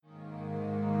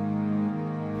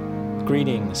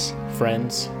Greetings,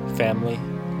 friends, family,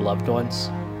 loved ones.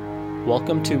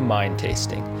 Welcome to Mind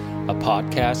Tasting, a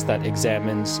podcast that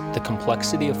examines the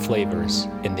complexity of flavors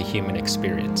in the human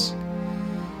experience.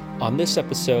 On this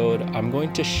episode, I'm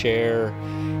going to share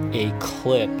a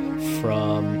clip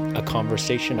from a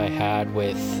conversation I had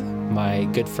with my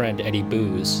good friend Eddie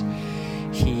Booz.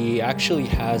 He actually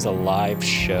has a live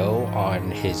show on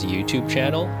his YouTube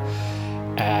channel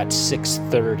at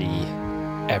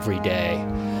 6:30 every day.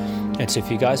 And so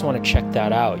if you guys want to check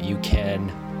that out, you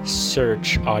can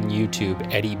search on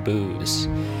YouTube Eddie Booz.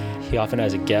 He often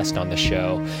has a guest on the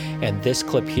show. And this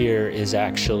clip here is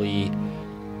actually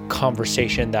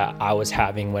conversation that I was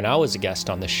having when I was a guest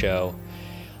on the show.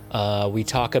 We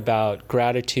talk about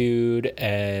gratitude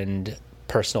and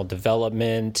personal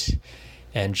development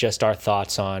and just our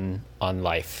thoughts on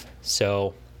life.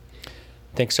 So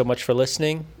thanks so much for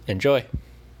listening. Enjoy.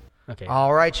 Okay.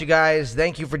 All right, you guys.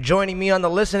 Thank you for joining me on the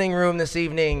listening room this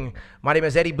evening. My name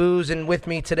is Eddie Booz, and with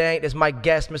me today is my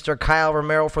guest, Mr. Kyle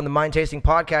Romero from the Mind Tasting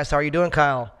Podcast. How are you doing,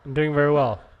 Kyle? I'm doing very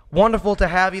well. Wonderful to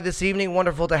have you this evening.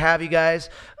 Wonderful to have you guys.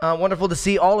 Wonderful to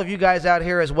see all of you guys out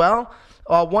here as well.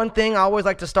 One thing, I always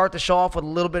like to start the show off with a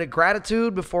little bit of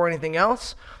gratitude before anything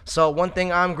else. So one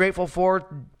thing I'm grateful for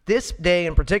this day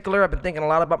in particular, I've been thinking a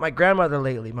lot about my grandmother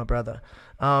lately, my brother.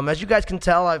 As you guys can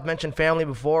tell, I've mentioned family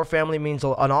before. Family means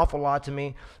an awful lot to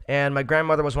me, and my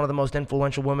grandmother was one of the most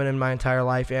influential women in my entire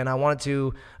life, and I wanted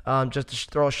to just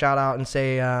throw a shout out and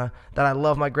say that I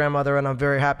love my grandmother, and I'm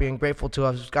very happy and grateful to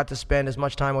have got to spend as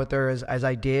much time with her as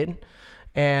I did,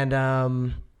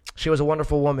 and she was a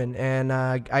wonderful woman, and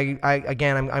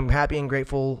I'm happy and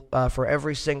grateful for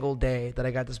every single day that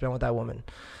I got to spend with that woman.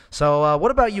 So what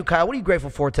about you, Kyle? What are you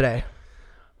grateful for today?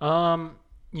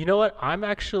 You know what? I'm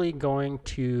actually going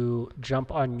to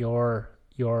jump on your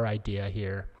idea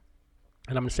here.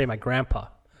 And I'm going to say my grandpa,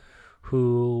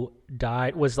 who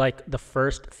died, was like the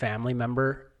first family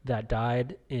member that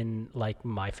died in like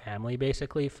my family,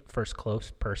 basically, first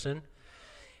close person.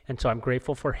 And so I'm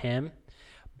grateful for him.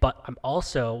 But I'm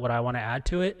also, what I want to add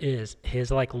to it is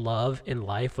his like love in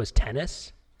life was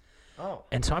tennis. Oh.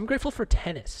 And so I'm grateful for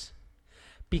tennis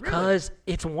because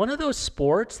It's one of those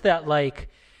sports that like,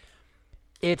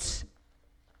 it's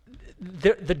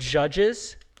the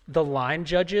judges, the line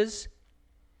judges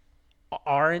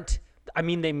aren't, I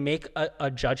mean, they make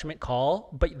a judgment call,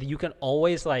 but you can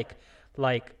always like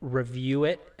review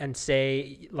it and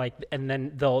say like, and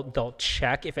then they'll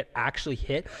check if it actually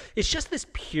hit. It's just this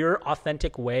pure,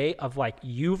 authentic way of like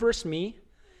you versus me.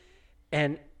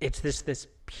 And it's this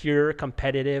pure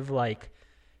competitive, like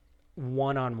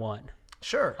one-on-one.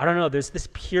 Sure. I don't know. There's this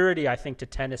purity, I think, to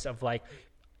tennis of like,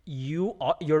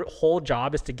 your whole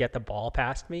job is to get the ball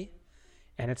past me,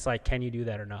 and it's like, can you do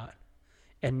that or not?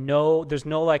 And no, there's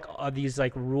no like these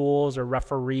like rules or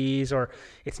referees, or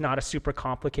it's not a super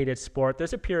complicated sport.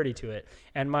 There's a purity to it,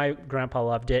 and my grandpa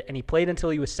loved it, and he played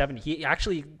until he was 70. He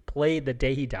actually played the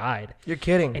day he died. You're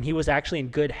kidding. And he was actually in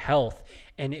good health,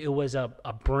 and it was a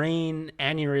brain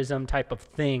aneurysm type of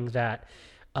thing that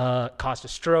caused a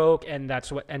stroke, and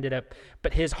that's what ended up.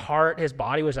 But his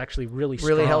body was actually really strong.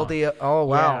 Really healthy. Oh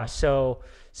wow. Yeah.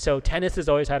 So tennis has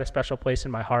always had a special place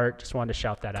in my heart. Just wanted to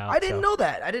shout that out. I didn't know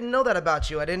that. I didn't know that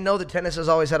about you. I didn't know that tennis has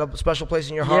always had a special place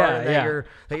in your heart, and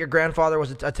that your grandfather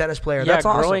was a tennis player. Yeah, that's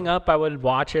awesome. Growing up, I would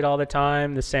watch it all the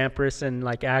time, the Sampras and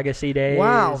like Agassi days.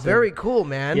 Wow, very cool,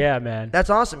 man. Yeah, man. That's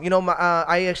awesome. You know,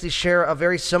 I actually share a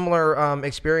very similar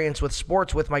experience with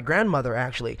sports with my grandmother,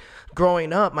 actually.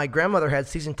 Growing up, my grandmother had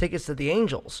season tickets to the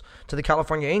Angels, to the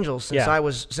California Angels,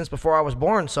 since before I was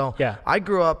born. So I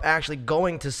grew up actually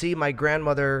going with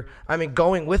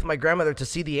my grandmother to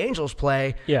see the Angels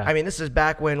play. Yeah. I mean, this is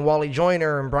back when Wally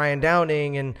Joyner and Brian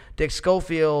Downing and Dick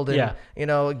Schofield and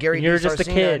Gary. You're just a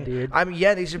kid, dude.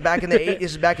 These are back in the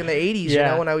this is back in the 80s. You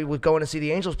know, when I was going to see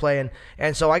the Angels play,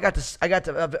 and so I got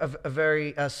to a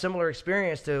very similar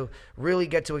experience to really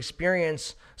get to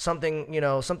experience something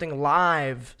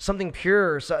live, something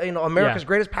pure, so, America's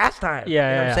greatest pastime.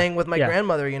 I'm saying with my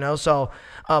grandmother, so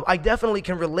I definitely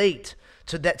can relate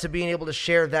to that, to being able to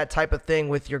share that type of thing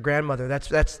with your grandmother.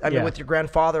 I mean, with your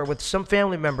grandfather, with some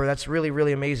family member. That's really,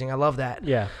 really amazing. I love that.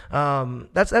 Yeah.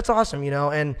 That's awesome,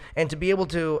 and to be able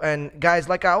to, and guys,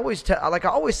 like I always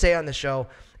say on the show,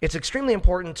 it's extremely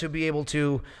important to be able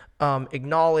to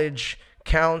acknowledge,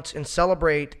 count and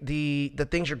celebrate the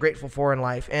things you're grateful for in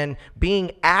life. And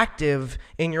being active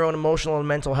in your own emotional and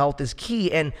mental health is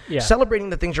key. And celebrating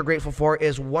the things you're grateful for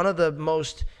is one of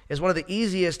the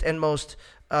easiest and most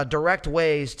direct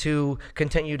ways to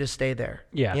continue to stay there.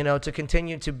 Yeah. You know, to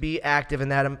continue to be active in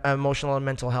that emotional and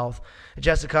mental health.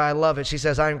 Jessica, I love it. She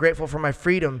says, I am grateful for my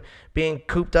freedom. Being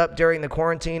cooped up during the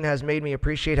quarantine has made me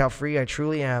appreciate how free I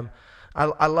truly am.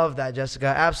 I love that, Jessica.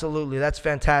 Absolutely. That's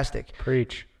fantastic.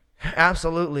 Preach.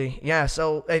 Absolutely. Yeah.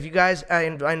 So if you guys, I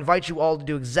invite you all to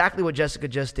do exactly what Jessica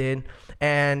just did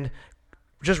and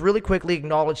just really quickly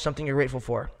acknowledge something you're grateful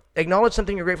for. Acknowledge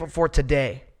something you're grateful for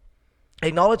today.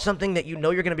 Acknowledge something that you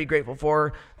know you're going to be grateful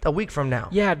for a week from now.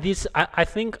 Yeah. I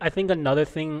think another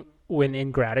thing when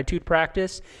in gratitude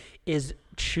practice is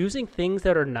choosing things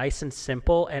that are nice and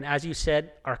simple, and as you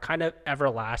said, are kind of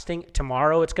everlasting.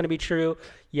 Tomorrow it's going to be true.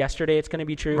 Yesterday it's going to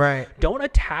be true. Right. Don't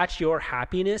attach your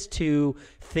happiness to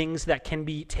things that can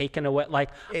be taken away. Like,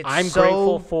 I'm so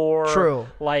grateful for true.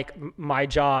 Like my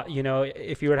job. You know,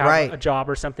 if you would have a job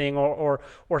or something, or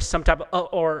some type of,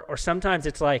 or sometimes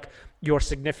it's like your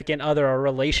significant other or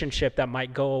relationship that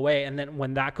might go away, and then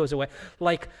when that goes away,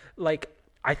 like.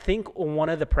 I think one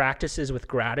of the practices with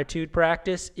gratitude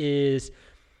practice is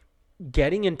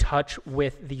getting in touch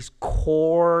with these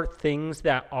core things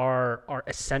that are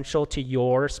essential to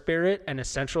your spirit and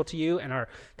essential to you, and are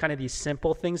kind of these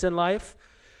simple things in life,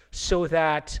 so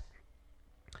that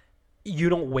you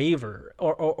don't waver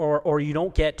or you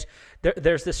don't get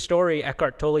there's this story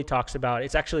Eckhart Tolle talks about.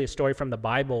 It's actually a story from the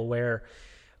Bible where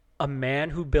a man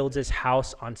who builds his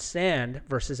house on sand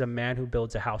versus a man who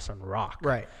builds a house on rock.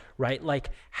 Right? Like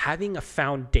having a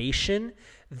foundation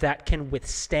that can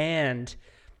withstand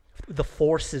the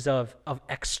forces of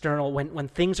external, when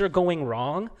things are going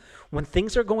wrong,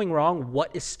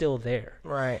 what is still there?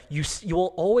 Right. You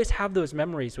will always have those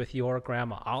memories with your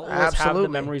grandma. I'll always have the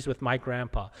memories with my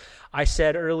grandpa. I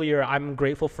said earlier, I'm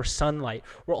grateful for sunlight.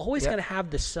 We're always going to have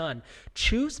the sun.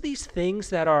 Choose these things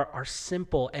that are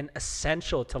simple and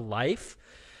essential to life,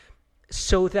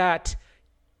 so that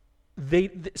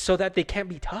they can't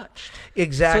be touched.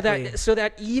 Exactly. So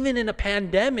that even in a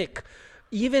pandemic,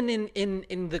 even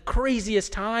in the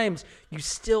craziest times, you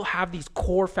still have these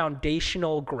core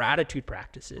foundational gratitude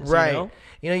practices. Right.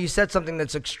 You know, you said something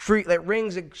that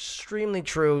rings extremely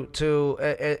true to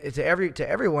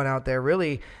everyone out there,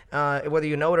 really, whether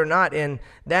you know it or not. And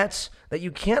that's that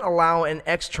you can't allow an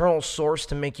external source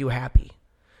to make you happy.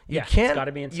 It's got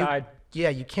to be inside.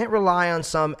 You can't rely on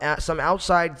some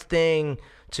outside thing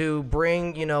to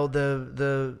bring, you know,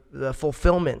 the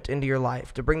fulfillment into your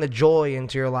life, to bring the joy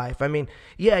into your life. I mean,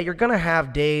 you're gonna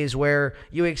have days where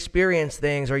you experience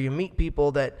things, or you meet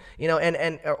people that, you know,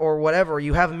 and or whatever.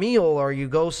 You have a meal, or you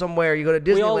go somewhere, you go to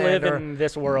Disneyland. We all live in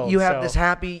this world. You have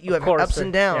you have ups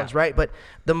and downs, right? But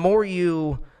the more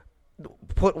you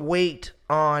put weight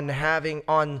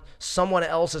on someone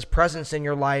else's presence in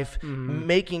your life,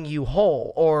 making you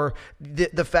whole, or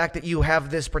the fact that you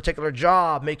have this particular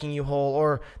job making you whole,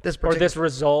 or this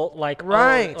result, like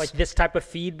like this type of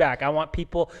feedback. I want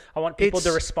people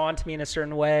to respond to me in a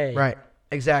certain way. Right.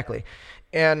 Exactly.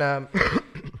 And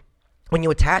when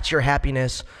you attach your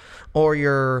happiness or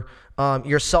your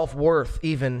self-worth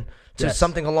even to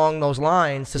something along those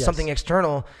lines, to something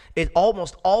external, it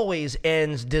almost always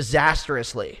ends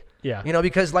disastrously. Yeah. You know,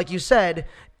 because like you said,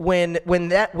 when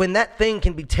that thing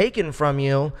can be taken from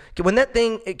you, when that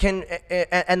thing can,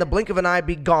 and the blink of an eye,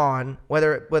 be gone,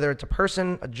 whether it's a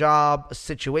person, a job, a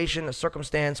situation, a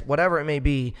circumstance, whatever it may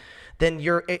be, then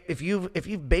if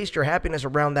you've based your happiness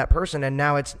around that person, and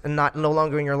now it's no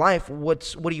longer in your life,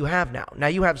 what do you have now? Now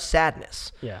you have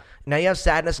sadness. Yeah. Now you have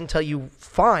sadness until you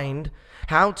find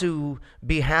how to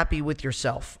be happy with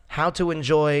yourself, how to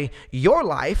enjoy your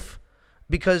life,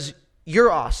 because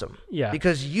you're awesome. Yeah.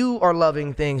 Because you are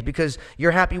loving things, because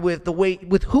you're happy with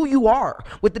with who you are,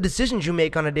 with the decisions you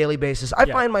make on a daily basis. I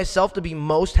find myself to be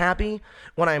most happy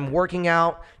when I'm working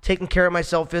out, taking care of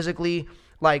myself physically,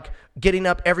 like getting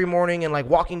up every morning and like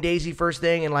walking Daisy first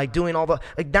thing and like doing all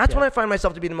that's when I find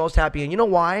myself to be the most happy. And you know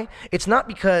why? It's not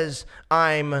because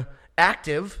I'm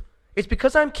active. It's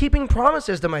because I'm keeping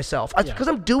promises to myself. It's because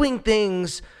I'm doing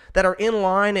things that are in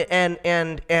line and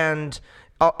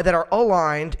that are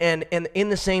aligned and in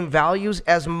the same values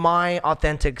as my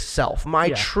authentic self, my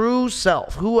true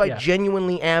self, who I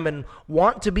genuinely am and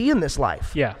want to be in this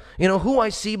life. Yeah. You know, who I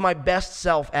see my best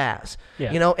self as.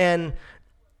 Yeah. You know, and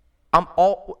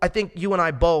I think you and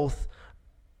I both,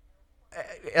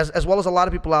 as well as a lot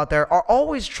of people out there, are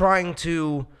always trying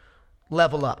to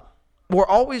level up. We're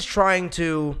always trying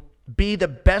to be the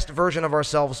best version of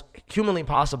ourselves humanly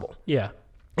possible. Yeah.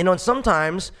 You know, and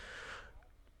sometimes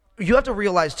you have to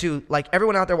realize too, like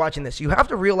everyone out there watching this, you have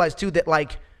to realize too that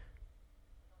like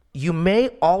you may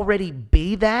already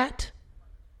be that,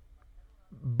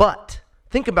 but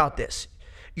think about this.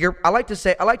 I like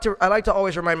to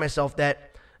always remind myself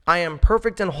that I am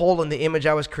perfect and whole in the image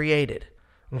I was created.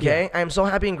 Okay? I am so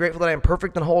happy and grateful that I am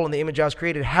perfect and whole in the image I was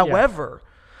created. However,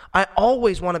 I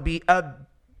always want to be a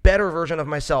better version of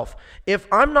myself. If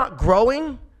I'm not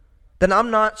growing, then I'm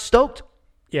not stoked.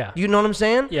 Yeah. You know what I'm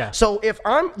saying? Yeah. So if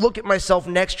I'm look at myself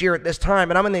next year at this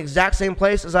time and I'm in the exact same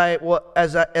place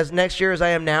as next year as I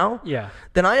am now,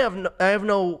 then I have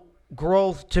no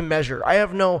growth to measure. I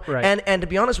have no and to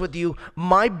be honest with you,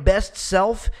 my best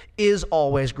self is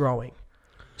always growing.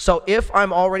 So if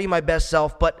I'm already my best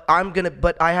self, but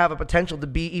I have a potential to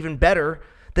be even better,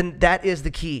 then that is the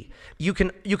key. You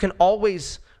can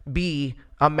always be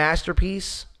a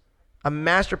masterpiece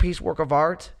work of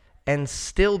art, and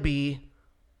still be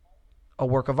a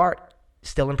work of art,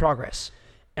 still in progress.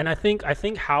 And I think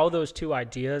how those two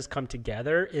ideas come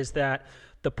together is that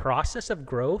the process of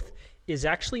growth is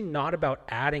actually not about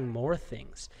adding more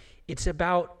things. It's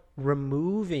about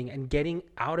removing and getting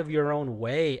out of your own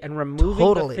way and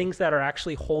removing the things that are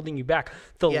actually holding you back.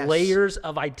 The layers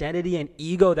of identity and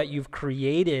ego that you've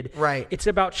created. Right. It's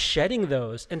about shedding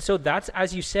those. And so that's,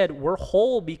 as you said, we're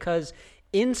whole because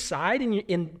inside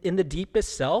in the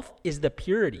deepest self is the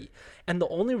purity. And the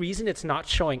only reason it's not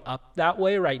showing up that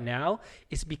way right now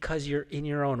is because you're in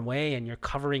your own way and you're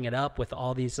covering it up with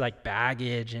all these like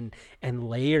baggage and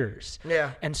layers.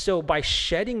 Yeah. And so by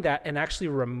shedding that and actually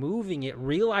removing it,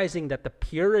 realizing that the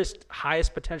purest,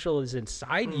 highest potential is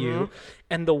inside you,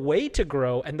 and the way to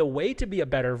grow and the way to be a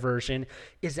better version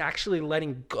is actually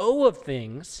letting go of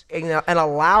things and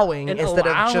allowing instead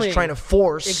of just trying to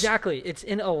force. Exactly. It's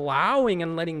in allowing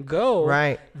and letting go.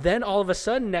 Right. Then all of a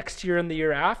sudden next year and the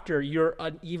year after, you're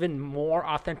an even more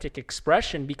authentic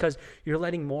expression because you're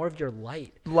letting more of your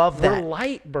light. Love that. We're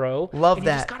light, bro. Love and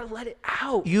that. You just gotta let it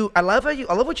out. I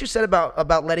love what you said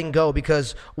about letting go,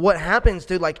 because what happens,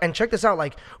 dude, like, and check this out,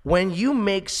 like when you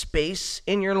make space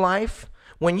in your life,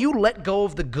 when you let go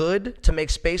of the good to make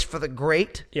space for the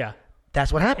great,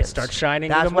 that's what happens. It starts shining.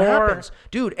 That's even what more. happens,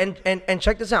 dude. And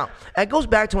check this out. It goes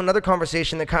back to another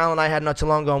conversation that Kyle and I had not too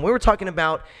long ago, and we were talking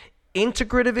about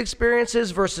integrative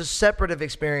experiences versus separative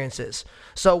experiences.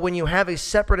 So when you have a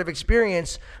separative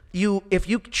experience, if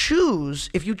you choose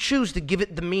to give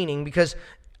it the meaning, because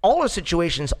all the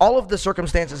situations, all of the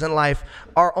circumstances in life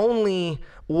are only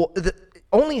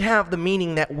have the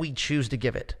meaning that we choose to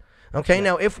give it. Okay,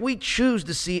 now if we choose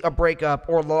to see a breakup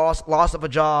or loss of a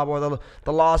job or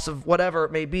the loss of whatever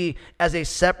it may be as a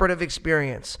separative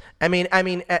experience, I mean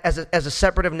as a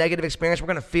separative negative experience, we're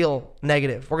gonna feel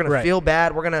negative. We're gonna feel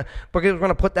bad. We're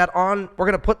gonna put that on. We're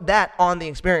gonna put that on the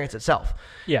experience itself.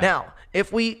 Yeah. Now,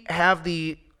 if we have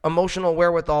the emotional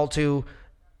wherewithal to,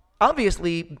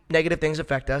 obviously negative things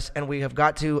affect us, and we have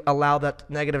got to allow that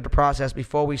negative to process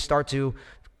before we start to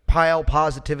pile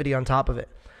positivity on top of it.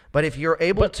 But if you're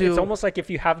able to, it's almost like if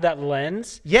you have that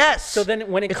lens. Yes. So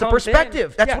then when it it's comes a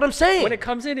perspective. In, That's what I'm saying. When it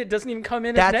comes in, it doesn't even come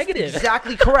in as negative. That's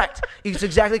exactly correct. It's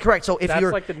exactly correct. So if that's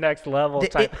you're like the next level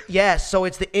type. Yes. So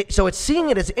it's seeing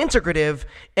it as integrative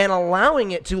and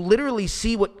allowing it to literally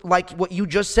see what you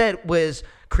just said was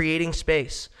creating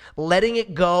space, letting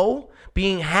it go,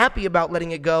 being happy about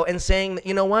letting it go, and saying that,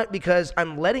 you know what, because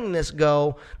I'm letting this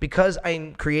go, because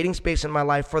I'm creating space in my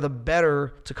life for the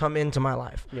better to come into my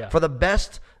life, for the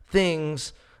best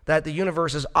things that the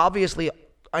universe is obviously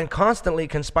and constantly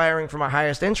conspiring for my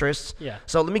highest interests. Yeah.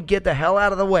 So let me get the hell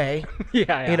out of the way. You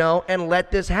know, and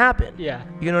let this happen. Yeah.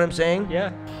 You know what I'm saying?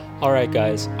 Yeah. All right,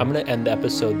 guys, I'm going to end the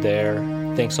episode there.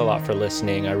 Thanks a lot for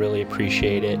listening. I really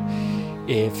appreciate it.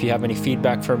 If you have any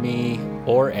feedback for me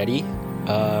or Eddie,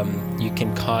 you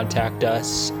can contact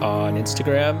us on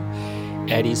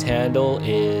Instagram. Eddie's handle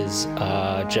is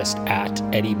just at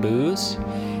Eddie Booze,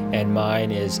 and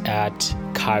mine is at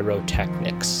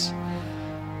Chirotechnics.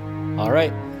 All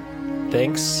right.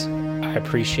 Thanks. I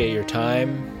appreciate your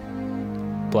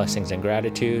time. Blessings and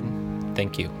gratitude.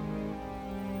 Thank you.